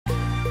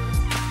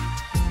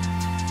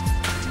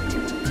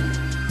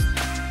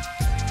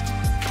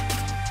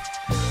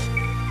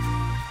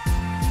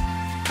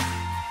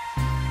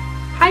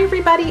Hi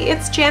everybody,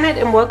 it's Janet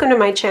and welcome to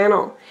my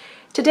channel.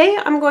 Today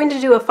I'm going to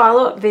do a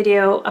follow-up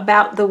video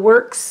about the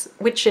Works,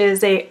 which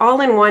is a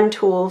all-in-one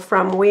tool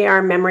from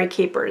WeRMemory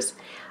Keepers.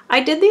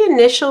 I did the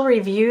initial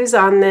reviews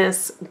on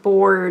this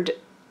board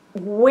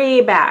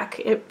way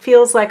back. It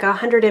feels like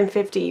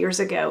 150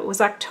 years ago. It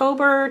was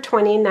October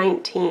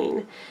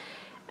 2019.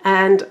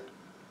 And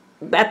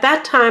at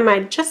that time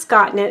I'd just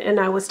gotten it and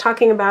I was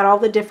talking about all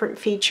the different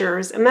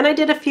features, and then I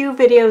did a few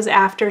videos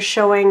after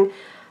showing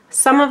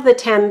some of the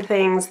 10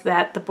 things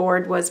that the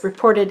board was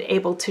reported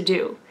able to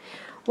do.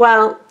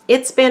 Well,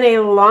 it's been a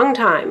long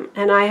time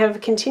and I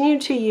have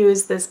continued to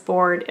use this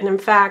board, and in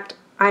fact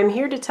I'm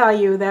here to tell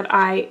you that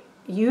I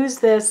use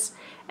this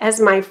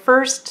as my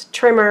first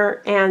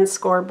trimmer and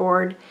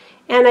scoreboard,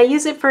 and I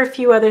use it for a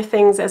few other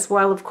things as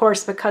well, of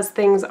course, because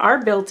things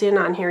are built in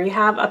on here. You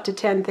have up to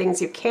 10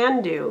 things you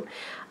can do.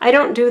 I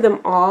don't do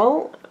them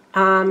all.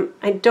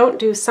 I don't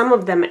do some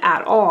of them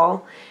at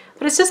all.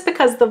 But it's just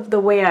because of the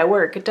way I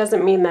work. It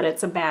doesn't mean that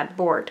it's a bad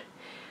board.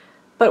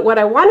 But what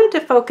I wanted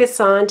to focus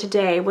on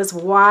today was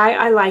why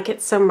I like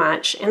it so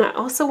much, and I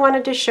also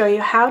wanted to show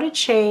you how to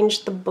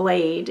change the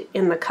blade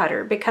in the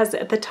cutter, because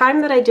at the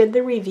time that I did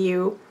the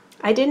review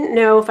I didn't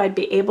know if I'd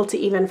be able to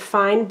even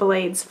find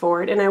blades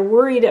for it, and I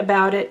worried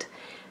about it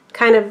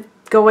kind of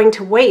going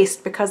to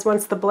waste, because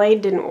once the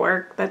blade didn't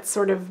work, that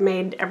sort of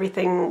made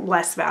everything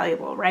less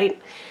valuable,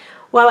 right?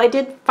 Well, I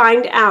did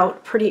find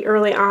out pretty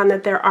early on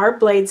that there are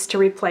blades to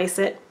replace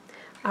it.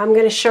 I'm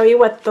going to show you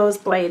what those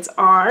blades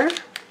are.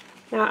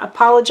 Now, I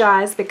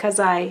apologize because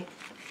I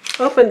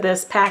opened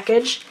this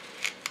package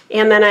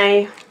and then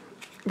I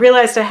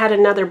realized I had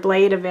another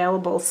blade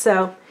available.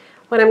 So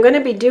what I'm going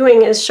to be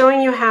doing is showing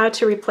you how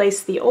to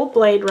replace the old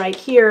blade right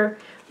here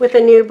with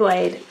a new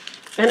blade.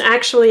 And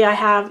actually I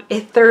have a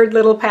third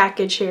little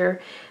package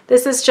here.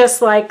 This is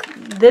just like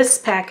this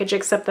package,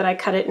 except that I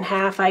cut it in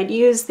half. I'd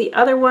used the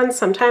other one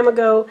some time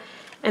ago,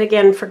 and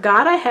again,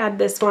 forgot I had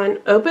this one.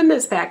 Opened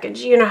this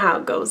package. You know how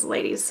it goes,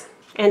 ladies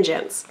and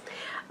gents.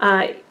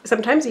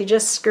 Sometimes you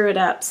just screw it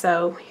up,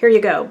 so here you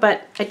go.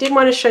 But I did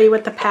want to show you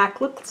what the pack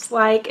looks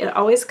like. It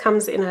always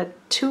comes in a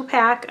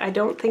 2-pack. I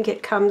don't think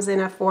it comes in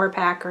a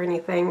 4-pack or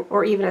anything,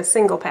 or even a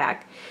single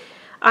pack.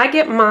 I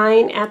get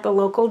mine at the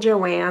local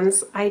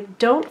Joann's. I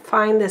don't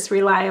find this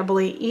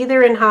reliably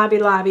either in Hobby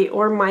Lobby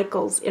or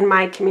Michael's in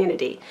my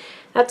community.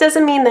 That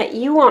doesn't mean that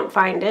you won't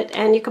find it,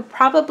 and you could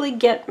probably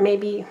get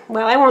maybe,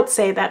 well, I won't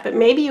say that, but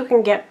maybe you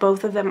can get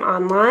both of them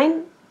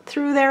online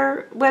through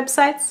their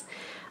websites.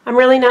 I'm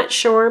really not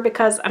sure,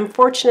 because I'm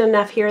fortunate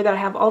enough here that I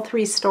have all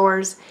 3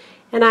 stores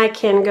and I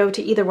can go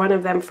to either one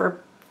of them for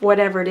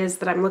whatever it is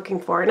that I'm looking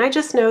for. And I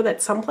just know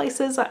that some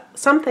places,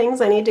 some things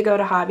I need to go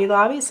to Hobby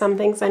Lobby, some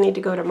things I need to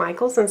go to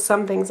Michael's, and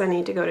some things I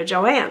need to go to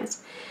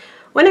Joann's.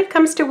 When it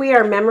comes to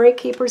WeRMemory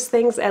Keepers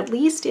things, at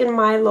least in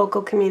my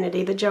local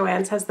community, the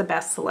Joann's has the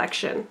best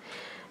selection.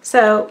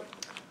 So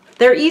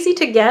they're easy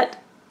to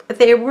get.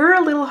 They were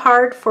a little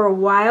hard for a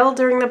while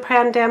during the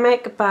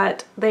pandemic,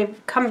 but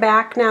they've come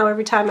back now.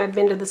 Every time I've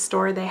been to the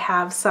store, they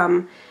have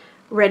some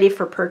ready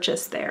for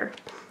purchase there.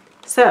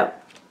 So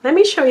let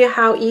me show you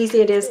how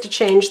easy it is to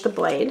change the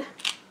blade.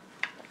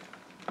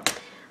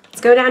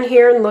 Let's go down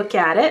here and look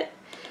at it.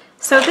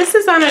 So this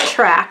is on a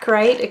track,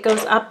 right? It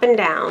goes up and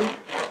down.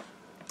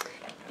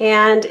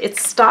 And it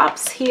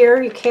stops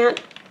here. You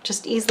can't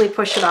just easily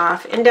push it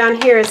off. And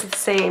down here is the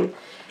same.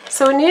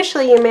 So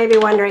initially you may be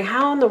wondering,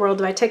 how in the world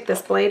do I take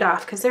this blade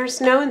off? Because there's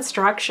no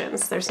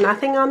instructions. There's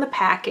nothing on the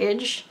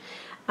package.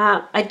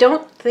 I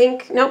don't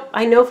think, nope,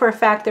 I know for a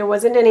fact there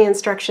wasn't any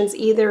instructions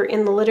either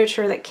in the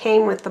literature that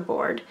came with the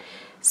board.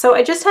 So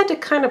I just had to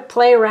kind of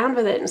play around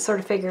with it and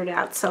sort of figure it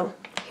out. So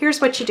here's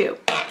what you do.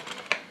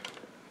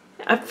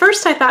 At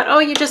first I thought, oh,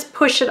 you just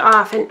push it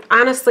off, and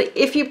honestly,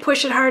 if you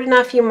push it hard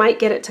enough, you might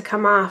get it to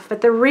come off. But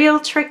the real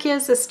trick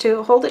is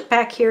to hold it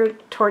back here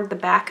toward the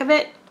back of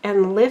it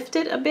and lift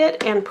it a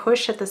bit and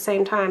push at the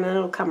same time, and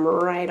it'll come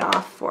right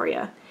off for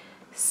you.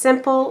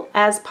 Simple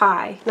as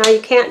pie. Now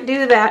you can't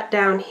do that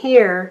down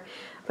here,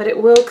 but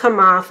it will come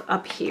off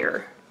up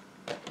here.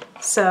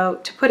 So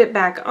to put it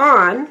back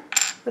on,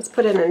 let's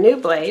put in a new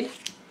blade.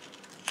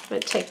 I'm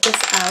going to take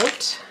this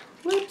out.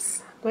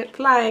 Whoops, went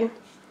flying.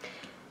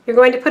 You're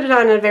going to put it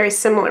on in a very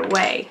similar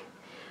way.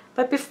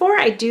 But before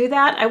I do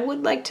that, I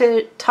would like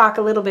to talk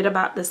a little bit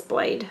about this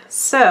blade.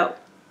 So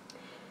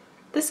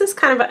this is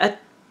kind of a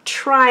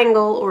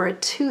triangle or a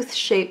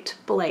tooth-shaped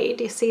blade.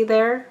 You see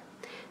there?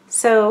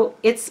 So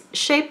it's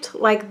shaped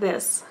like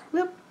this,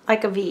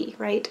 like a V,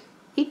 right?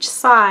 Each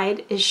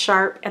side is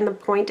sharp and the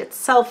point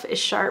itself is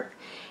sharp.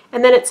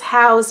 And then it's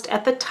housed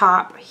at the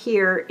top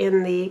here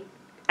in the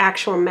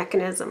actual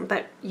mechanism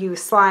that you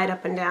slide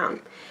up and down.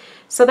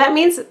 So that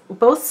means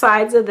both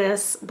sides of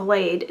this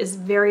blade is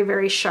very,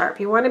 very sharp.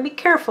 You want to be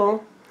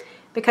careful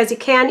because you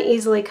can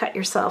easily cut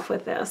yourself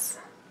with this.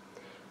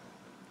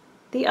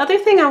 The other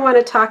thing I want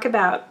to talk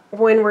about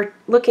when we're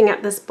looking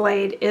at this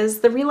blade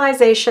is the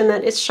realization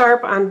that it's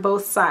sharp on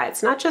both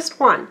sides, not just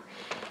one.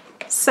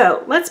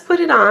 So let's put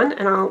it on,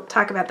 and I'll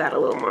talk about that a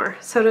little more.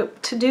 So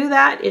to do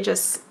that, you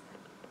just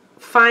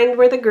find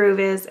where the groove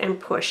is and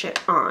push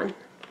it on.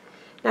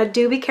 Now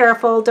do be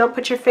careful, don't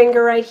put your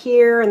finger right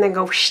here and then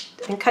go whoosh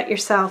and cut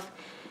yourself.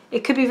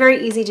 It could be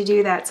very easy to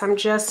do that, so I'm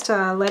just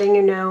letting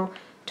you know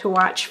to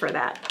watch for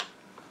that.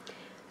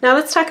 Now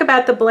let's talk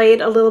about the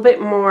blade a little bit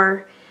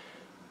more.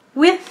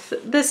 With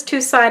this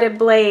two-sided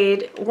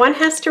blade, one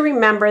has to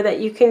remember that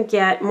you can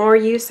get more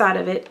use out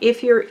of it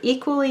if you're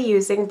equally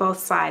using both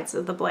sides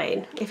of the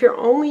blade. If you're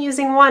only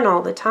using one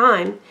all the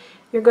time,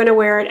 you're going to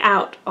wear it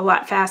out a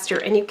lot faster,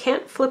 and you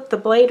can't flip the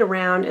blade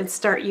around and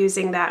start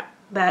using that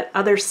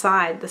other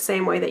side the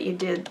same way that you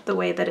did the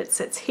way that it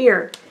sits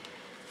here.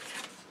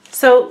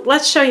 So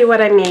let's show you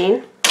what I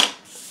mean.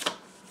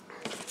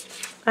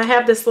 I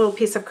have this little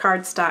piece of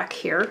cardstock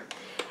here,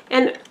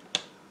 and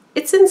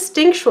it's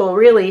instinctual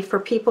really for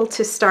people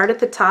to start at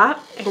the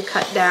top and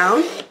cut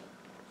down.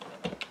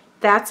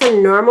 That's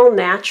a normal,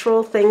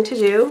 natural thing to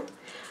do.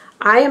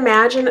 I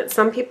imagine that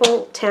some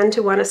people tend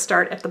to want to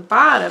start at the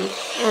bottom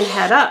and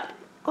head up.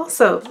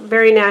 Also,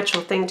 very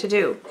natural thing to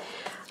do.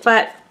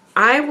 But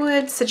I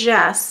would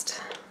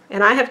suggest,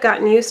 and I have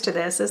gotten used to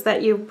this, is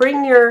that you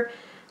bring your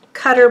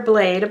cutter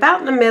blade about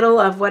in the middle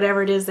of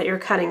whatever it is that you're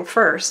cutting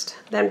first.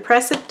 Then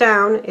press it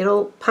down,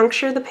 it'll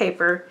puncture the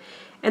paper,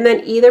 and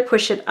then either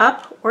push it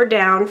up or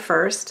down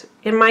first.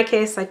 In my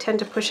case, I tend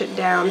to push it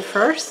down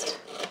first.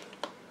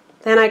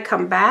 Then I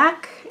come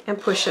back and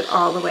push it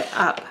all the way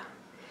up.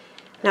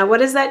 Now what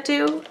does that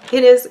do?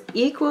 It is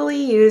equally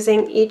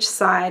using each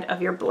side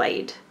of your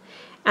blade.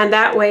 And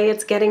that way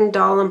it's getting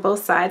dull on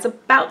both sides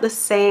about the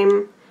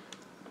same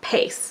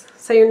pace.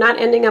 So you're not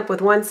ending up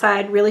with one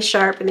side really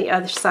sharp and the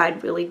other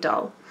side really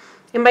dull.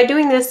 And by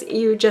doing this,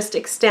 you just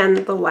extend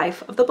the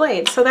life of the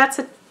blade. So that's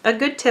a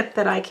good tip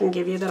that I can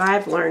give you that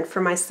I've learned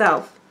for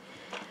myself.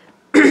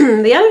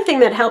 The other thing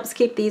that helps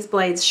keep these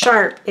blades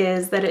sharp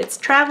is that it's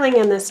traveling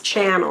in this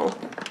channel.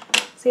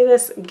 See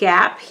this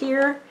gap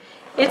here?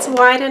 It's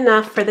wide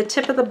enough for the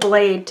tip of the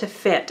blade to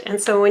fit,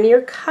 and so when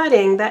you're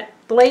cutting, that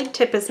blade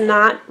tip is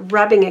not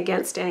rubbing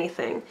against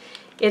anything.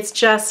 It's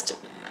just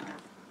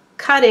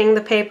cutting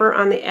the paper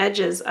on the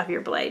edges of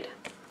your blade.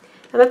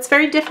 Now that's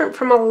very different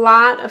from a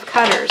lot of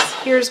cutters.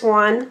 Here's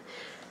one.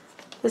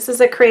 This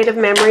is a Creative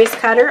Memories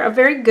cutter, a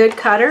very good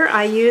cutter.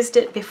 I used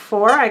it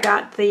before I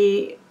got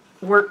the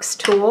Works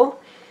tool,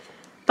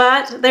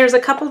 but there's a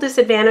couple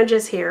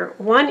disadvantages here.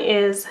 One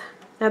is,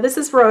 now this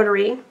is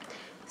rotary,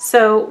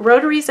 so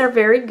rotaries are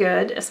very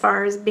good as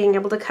far as being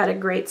able to cut a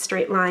great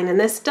straight line, and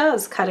this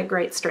does cut a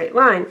great straight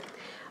line.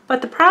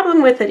 But the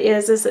problem with it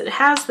is it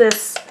has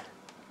this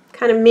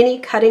kind of mini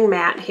cutting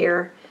mat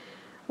here,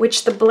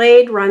 which the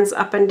blade runs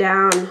up and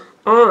down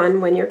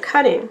on when you're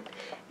cutting.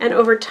 And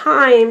over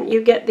time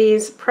you get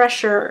these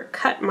pressure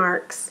cut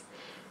marks.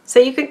 So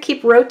you can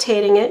keep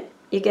rotating it.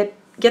 You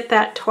get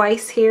that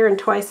twice here and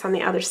twice on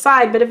the other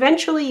side, but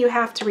eventually you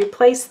have to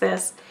replace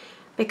this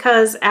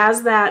because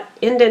as that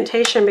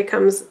indentation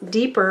becomes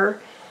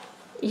deeper,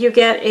 you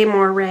get a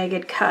more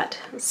ragged cut.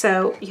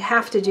 So you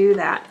have to do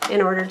that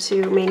in order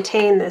to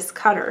maintain this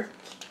cutter.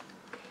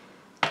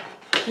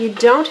 You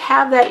don't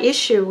have that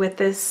issue with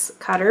this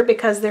cutter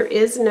because there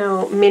is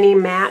no mini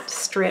mat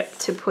strip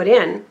to put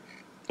in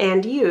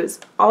and use.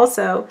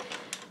 Also,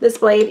 this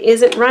blade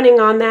isn't running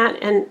on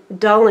that and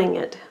dulling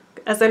it,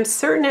 as I'm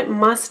certain it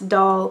must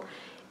dull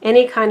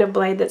any kind of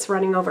blade that's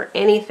running over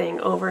anything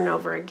over and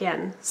over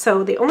again.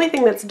 So the only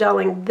thing that's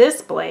dulling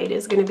this blade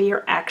is going to be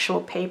your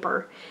actual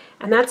paper,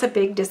 and that's a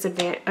big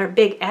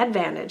big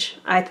advantage,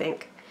 I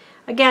think.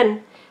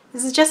 Again,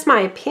 this is just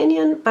my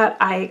opinion, but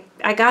I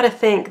gotta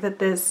think that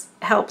this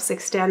helps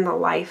extend the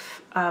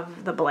life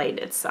of the blade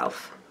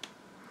itself.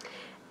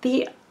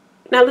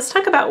 Now let's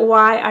talk about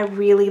why I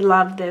really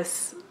love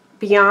this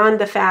beyond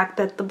the fact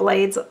that the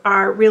blades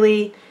are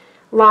really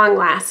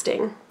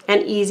long-lasting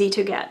and easy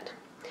to get.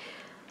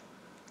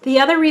 The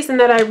other reason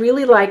that I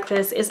really like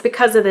this is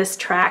because of this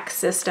track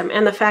system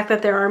and the fact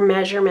that there are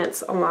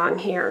measurements along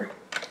here.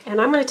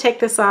 And I'm going to take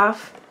this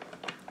off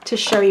to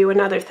show you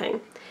another thing.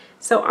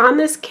 So on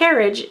this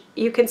carriage,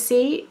 you can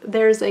see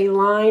there's a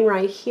line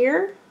right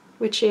here,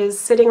 which is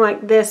sitting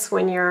like this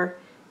when you're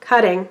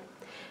cutting.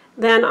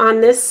 Then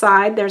on this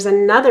side, there's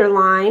another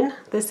line.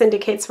 This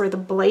indicates where the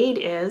blade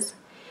is.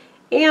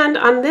 And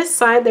on this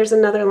side, there's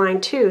another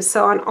line too.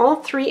 So on all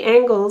three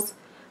angles,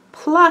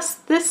 plus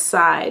this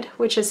side,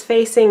 which is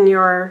facing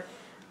your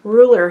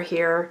ruler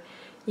here,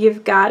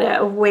 you've got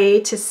a way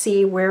to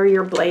see where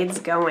your blade's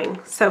going.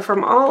 So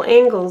from all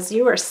angles,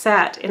 you are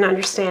set in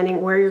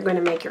understanding where you're going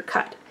to make your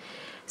cut.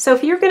 So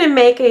if you're going to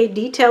make a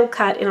detailed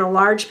cut in a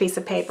large piece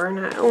of paper, and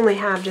I only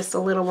have just a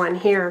little one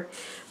here,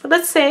 but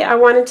let's say I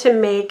wanted to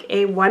make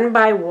a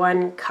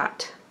 1x1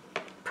 cut.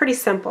 Pretty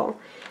simple.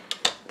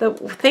 The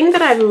thing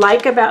that I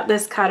like about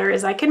this cutter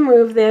is I can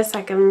move this,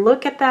 I can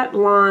look at that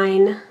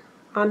line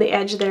on the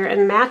edge there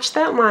and match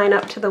that line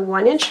up to the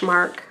 1-inch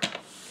mark.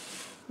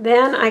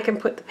 Then I can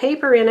put the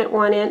paper in at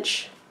 1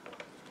 inch,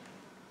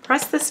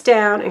 press this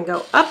down and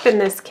go up in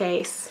this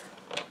case.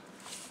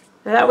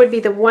 Now that would be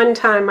the one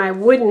time I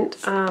wouldn't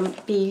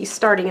be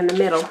starting in the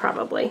middle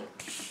probably.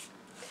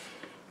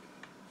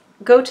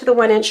 go to the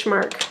 1-inch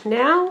mark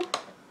now.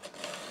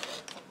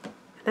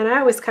 Then I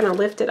always kind of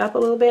lift it up a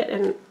little bit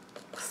and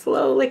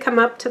slowly come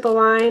up to the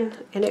line,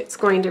 and it's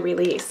going to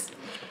release.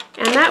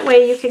 And that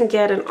way you can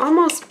get an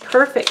almost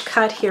perfect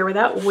cut here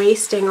without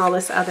wasting all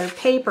this other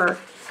paper.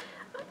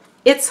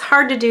 It's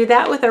hard to do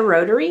that with a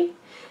rotary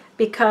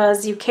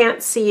because you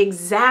can't see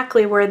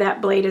exactly where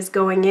that blade is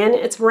going in.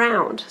 It's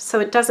round, so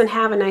it doesn't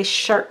have a nice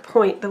sharp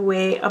point the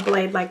way a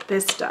blade like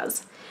this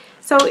does.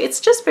 So it's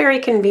just very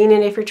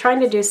convenient if you're trying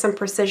to do some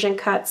precision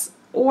cuts,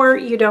 or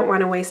you don't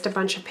want to waste a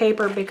bunch of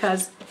paper,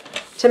 because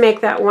to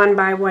make that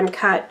 1x1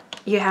 cut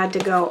you had to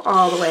go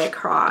all the way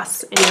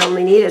across and you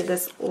only needed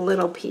this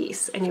little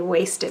piece and you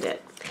wasted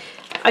it.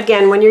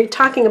 Again, when you're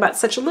talking about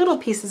such little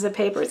pieces of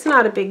paper, it's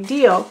not a big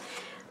deal.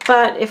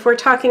 But if we're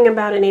talking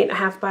about an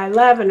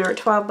 8.5x11 or a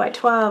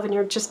 12x12 and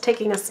you're just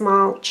taking a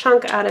small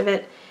chunk out of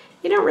it,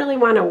 you don't really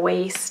want to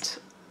waste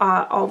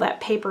all that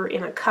paper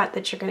in a cut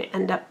that you're going to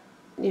end up,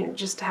 you know,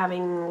 just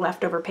having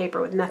leftover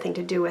paper with nothing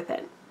to do with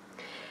it.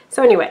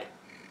 So anyway,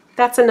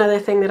 that's another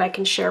thing that I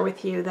can share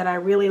with you that I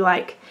really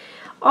like.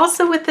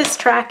 Also with this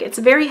track, it's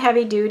very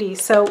heavy duty.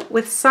 So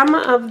with some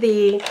of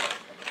the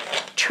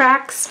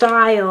track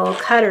style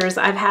cutters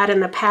I've had in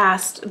the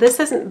past, this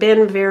hasn't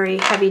been very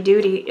heavy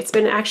duty. It's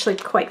been actually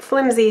quite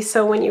flimsy,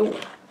 so when you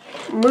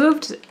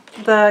moved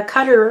the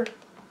cutter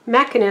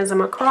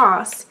mechanism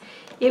across,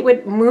 it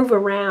would move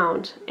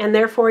around, and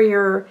therefore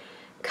your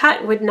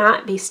cut would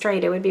not be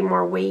straight, it would be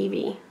more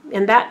wavy.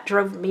 And that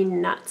drove me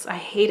nuts. I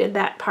hated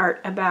that part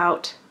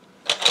about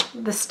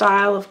the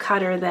style of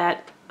cutter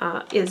that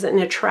is in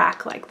a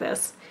track like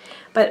this.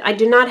 But I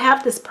do not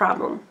have this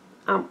problem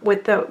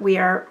with the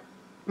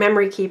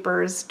WeRMemory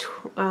Keepers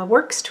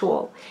Works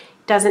tool.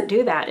 It doesn't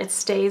do that. It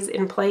stays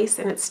in place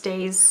and it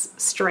stays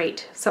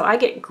straight. So I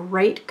get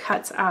great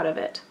cuts out of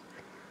it.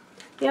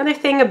 The other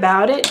thing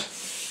about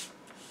it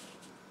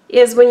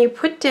is when you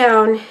put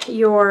down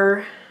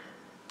your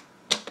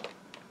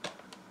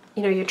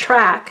your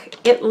track,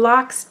 it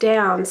locks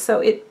down, so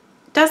it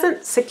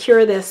doesn't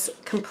secure this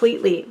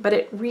completely, but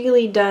it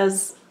really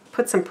does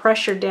put some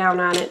pressure down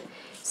on it.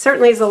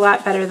 Certainly is a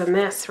lot better than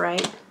this,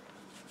 right?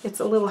 It's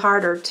a little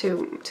harder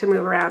to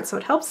move around, so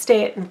it helps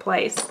stay it in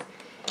place.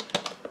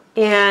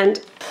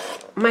 And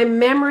my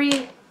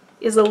memory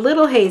is a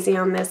little hazy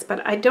on this,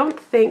 but I don't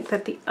think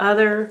that the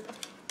other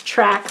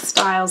track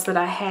styles that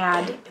I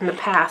had in the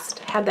past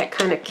had that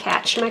kind of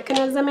catch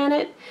mechanism in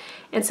it.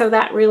 And so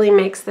that really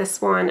makes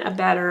this one a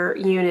better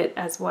unit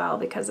as well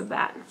because of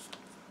that.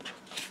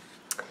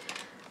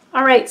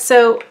 Alright,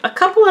 so a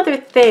couple other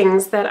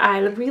things that I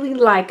really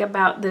like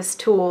about this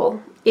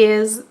tool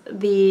is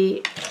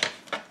the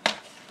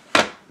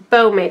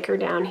bow maker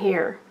down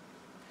here.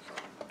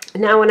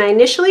 Now when I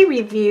initially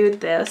reviewed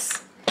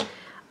this,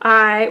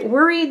 I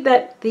worried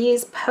that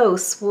these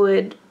posts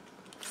would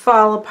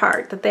fall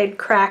apart, that they'd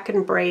crack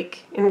and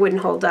break and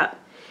wouldn't hold up.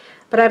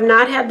 But I've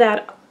not had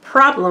that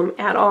problem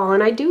at all,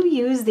 and I do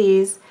use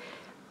these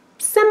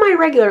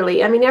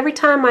semi-regularly. I mean, every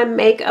time I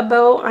make a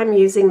bow, I'm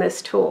using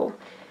this tool.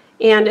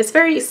 And it's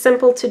very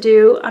simple to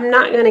do. I'm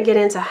not going to get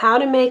into how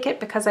to make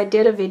it because I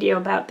did a video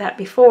about that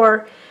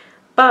before,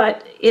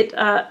 but it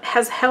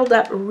has held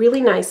up really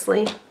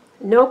nicely.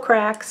 No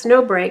cracks,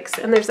 no breaks,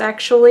 and there's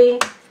actually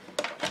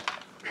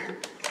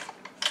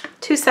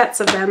 2 sets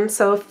of them,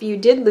 so if you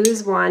did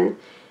lose one,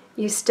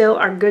 you still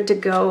are good to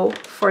go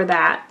for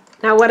that.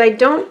 Now what I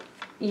don't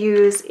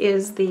use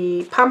is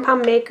the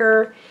pom-pom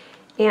maker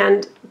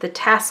and the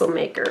tassel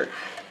maker.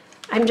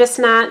 I'm just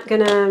not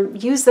going to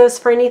use those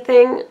for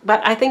anything,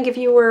 but I think if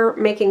you were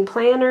making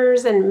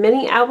planners and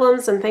mini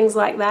albums and things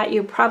like that,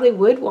 you probably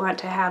would want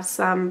to have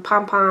some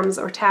pom-poms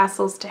or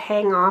tassels to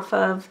hang off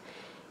of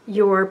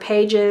your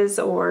pages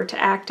or to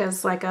act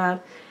as like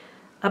a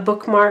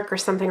bookmark or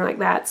something like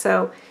that.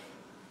 So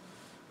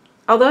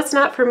although it's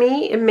not for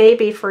me, it may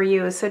be for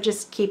you, so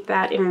just keep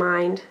that in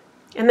mind.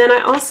 And then I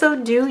also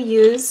do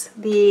use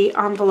the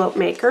envelope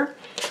maker.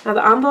 Now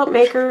the envelope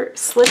maker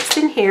slips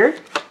in here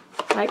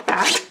like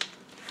that.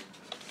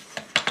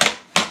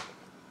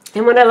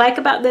 And what I like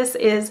about this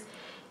is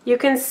you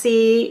can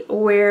see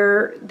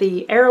where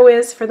the arrow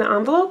is for the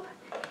envelope,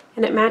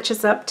 and it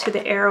matches up to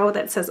the arrow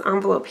that says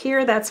envelope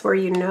here. That's where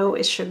you know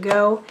it should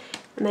go.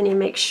 And then you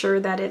make sure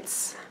that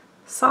it's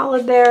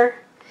solid there.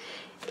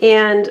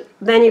 And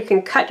then you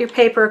can cut your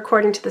paper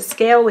according to the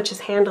scale, which is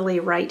handily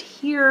right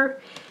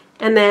here.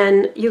 And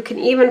then you can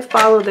even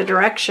follow the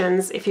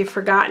directions if you've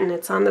forgotten.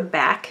 It's on the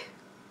back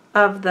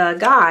of the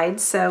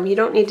guide, so you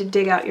don't need to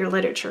dig out your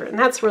literature. And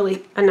that's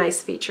really a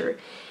nice feature.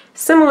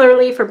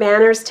 Similarly, for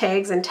banners,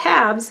 tags, and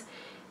tabs,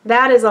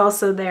 that is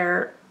also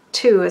there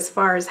too as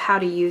far as how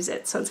to use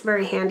it. So it's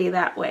very handy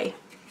that way.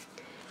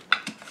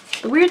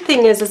 The weird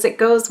thing is it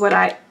goes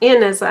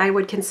as I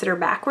would consider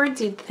backwards.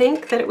 You'd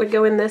think that it would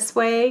go in this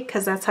way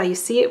because that's how you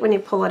see it when you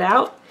pull it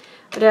out,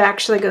 but it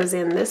actually goes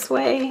in this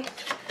way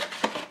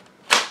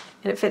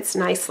and it fits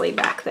nicely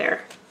back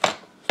there.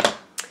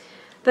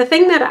 The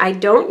thing that I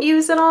don't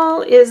use at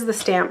all is the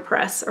stamp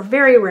press, or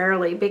very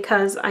rarely,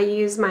 because I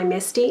use my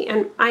MISTI,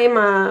 and I am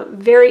a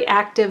very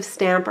active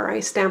stamper.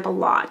 I stamp a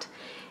lot.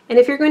 And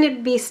if you're going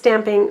to be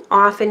stamping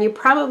often, you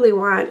probably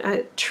want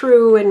a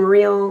true and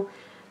real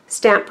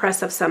stamp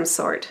press of some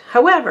sort.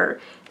 However,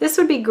 this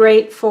would be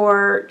great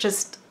for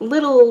just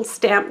little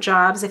stamp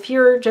jobs. If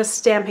you're just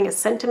stamping a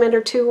sentiment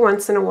or two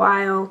once in a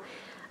while,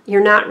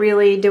 you're not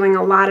really doing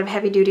a lot of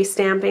heavy-duty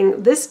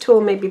stamping, this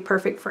tool may be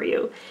perfect for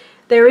you.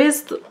 There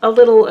is a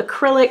little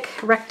acrylic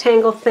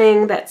rectangle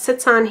thing that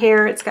sits on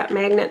here. It's got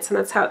magnets, and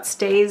that's how it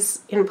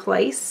stays in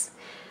place.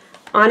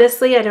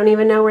 Honestly, I don't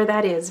even know where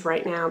that is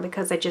right now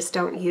because I just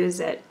don't use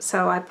it.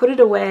 So I put it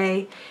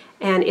away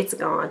and it's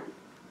gone.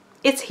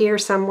 It's here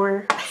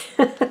somewhere,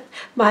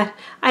 but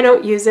I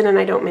don't use it and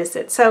I don't miss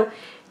it. So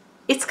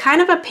it's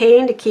kind of a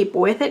pain to keep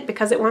with it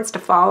because it wants to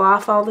fall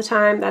off all the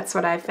time. That's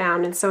what I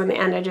found. And so in the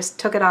end, I just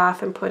took it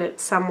off and put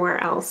it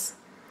somewhere else.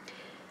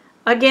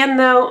 Again,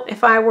 though,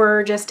 if I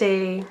were just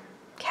a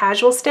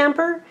casual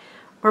stamper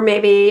or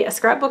maybe a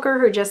scrapbooker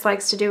who just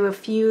likes to do a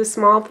few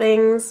small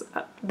things,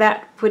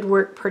 that would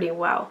work pretty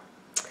well.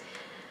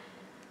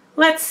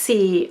 Let's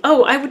see.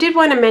 Oh, I did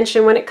want to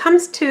mention when it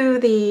comes to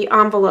the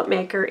envelope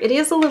maker, it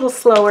is a little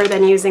slower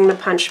than using the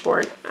punch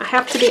board. I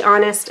have to be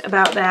honest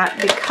about that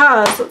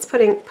because, let's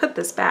put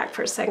this back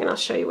for a second, I'll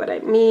show you what I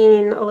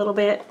mean a little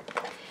bit,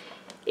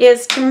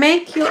 is to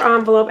make your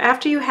envelope,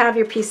 after you have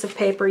your piece of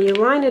paper, you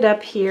line it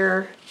up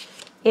here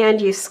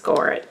and you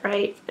score it,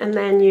 right? And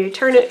then you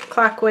turn it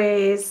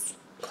clockwise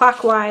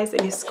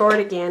and you score it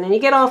again, and you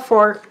get all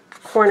four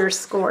corners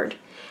scored.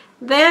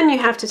 Then you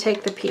have to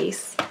take the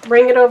piece,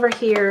 bring it over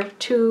here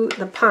to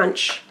the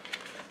punch,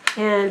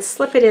 and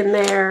slip it in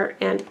there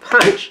and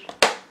punch.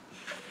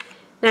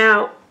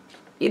 Now,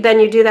 then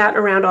you do that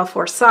around all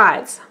four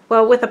sides.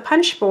 Well, with a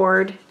punch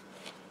board,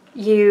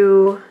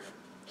 you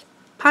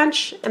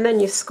punch and then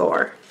you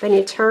score. Then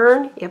you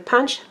turn, you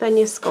punch, then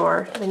you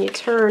score, then you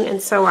turn,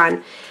 and so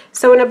on.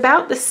 So in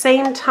about the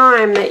same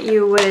time that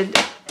you would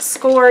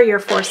score your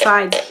four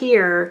sides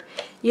here,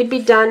 you'd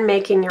be done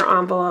making your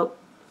envelope,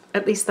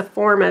 at least the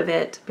form of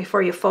it,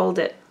 before you fold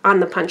it on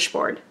the punch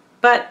board.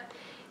 But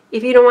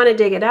if you don't want to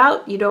dig it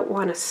out, you don't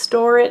want to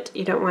store it,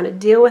 you don't want to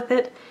deal with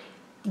it,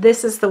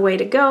 this is the way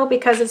to go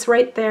because it's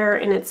right there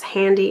and it's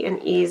handy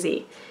and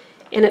easy.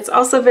 And it's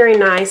also very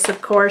nice,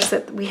 of course,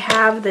 that we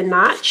have the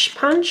notch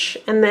punch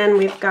and then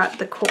we've got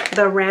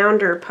the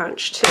rounder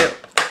punch too.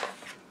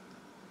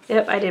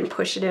 Yep, I didn't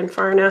push it in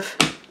far enough.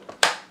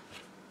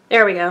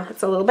 There we go,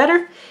 it's a little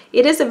better.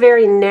 It is a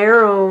very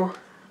narrow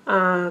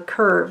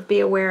curve,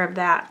 be aware of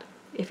that.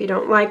 If you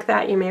don't like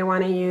that, you may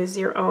want to use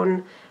your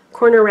own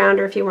corner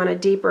rounder if you want a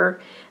deeper.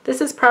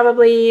 This is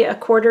probably a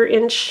 1/4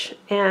 inch,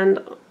 and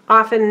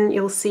often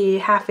you'll see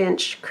 1/2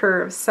 inch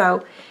curves,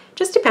 so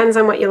just depends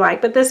on what you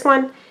like. But this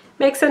one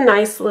makes a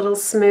nice little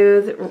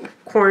smooth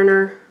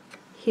corner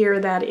here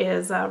that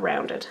is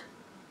rounded.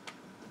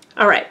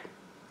 Alright,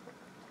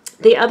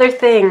 the other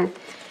thing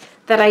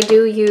that I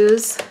do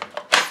use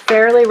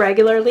fairly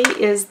regularly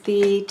is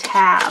the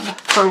tab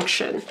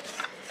function.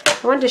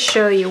 I wanted to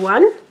show you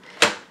one.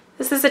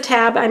 This is a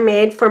tab I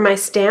made for my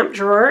stamp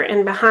drawer,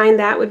 and behind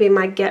that would be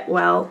my Get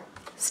Well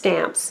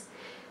stamps.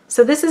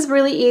 So this is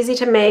really easy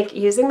to make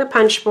using the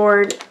punch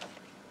board.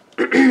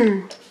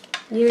 You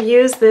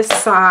use this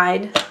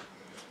side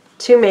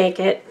to make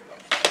it.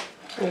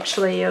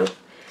 Actually, you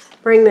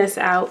bring this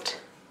out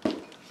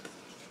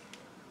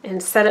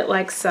and set it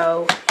like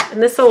so.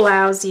 And this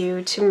allows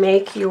you to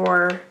make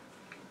your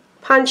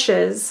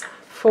punches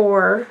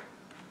for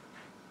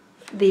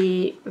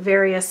the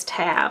various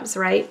tabs,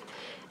 right?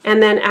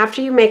 And then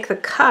after you make the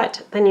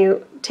cut, then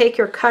you take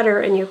your cutter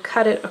and you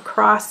cut it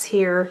across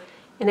here,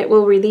 and it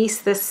will release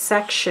this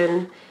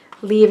section,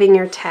 leaving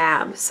your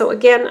tab. So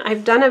again,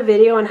 I've done a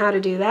video on how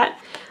to do that,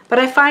 but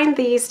I find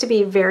these to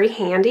be very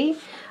handy.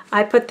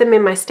 I put them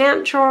in my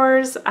stamp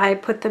drawers, I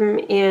put them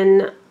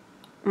in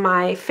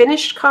my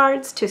finished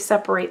cards to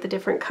separate the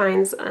different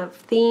kinds of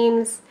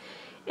themes.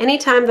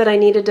 Anytime that I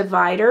need a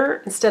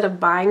divider, instead of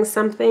buying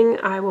something,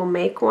 I will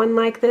make one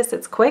like this.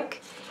 It's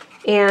quick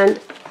and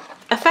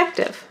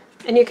effective.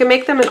 And you can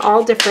make them in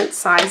all different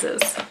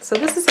sizes. So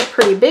this is a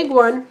pretty big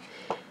one,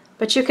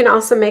 but you can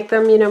also make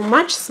them, you know,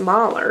 much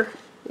smaller,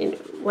 you know,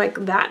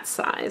 like that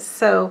size.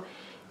 So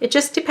it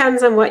just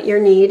depends on what your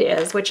need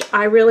is, which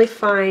I really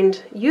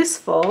find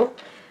useful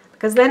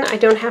because then I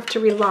don't have to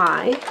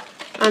rely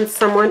on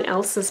someone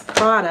else's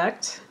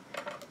product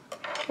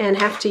and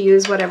have to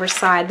use whatever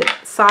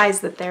size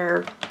that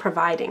they're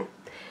providing.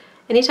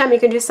 Anytime you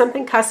can do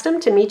something custom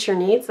to meet your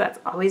needs, that's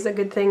always a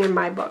good thing in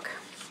my book.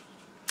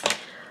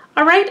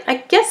 Alright, I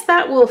guess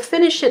that will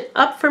finish it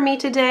up for me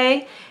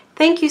today.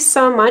 Thank you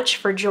so much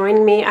for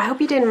joining me. I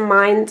hope you didn't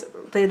mind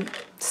the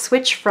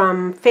switch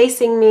from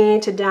facing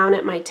me to down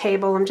at my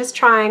table. I'm just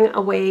trying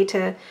a way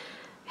to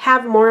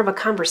have more of a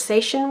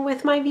conversation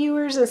with my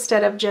viewers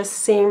instead of just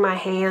seeing my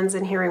hands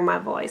and hearing my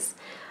voice.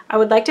 I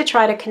would like to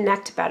try to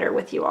connect better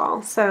with you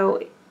all.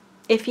 So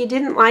if you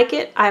didn't like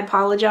it, I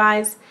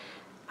apologize.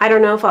 I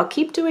don't know if I'll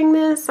keep doing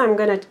this. I'm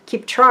going to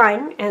keep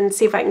trying and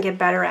see if I can get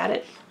better at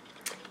it.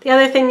 The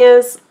other thing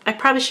is, I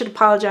probably should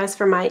apologize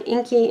for my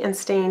inky and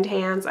stained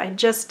hands. I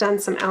just done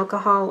some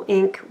alcohol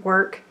ink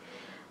work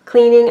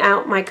cleaning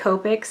out my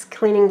Copics,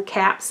 cleaning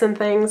caps and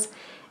things,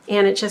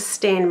 and it just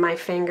stained my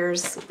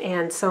fingers.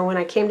 And so when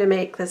I came to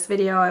make this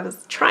video, I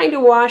was trying to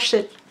wash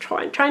it,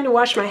 trying to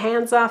wash my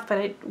hands off, but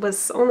it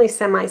was only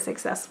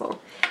semi-successful.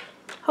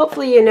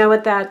 Hopefully you know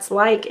what that's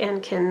like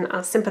and can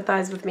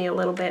sympathize with me a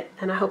little bit,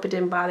 and I hope it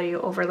didn't bother you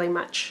overly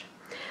much.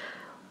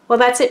 Well,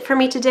 that's it for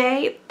me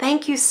today.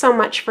 Thank you so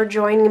much for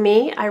joining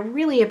me. I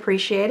really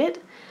appreciate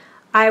it.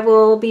 I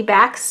will be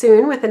back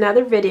soon with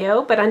another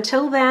video, but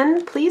until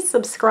then, please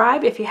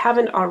subscribe if you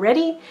haven't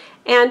already,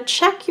 and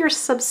check your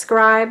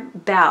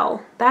subscribe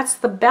bell. That's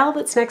the bell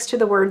that's next to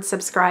the word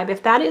subscribe.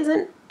 If that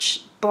isn't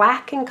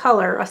black in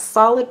color, a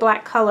solid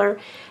black color,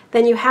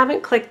 then you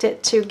haven't clicked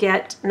it to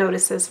get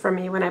notices from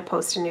me when I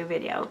post a new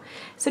video.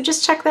 So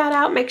just check that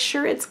out, make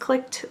sure it's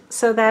clicked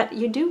so that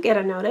you do get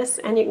a notice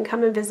and you can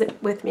come and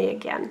visit with me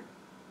again.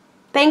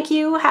 Thank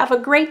you, have a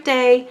great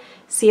day,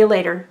 see you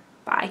later,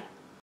 bye.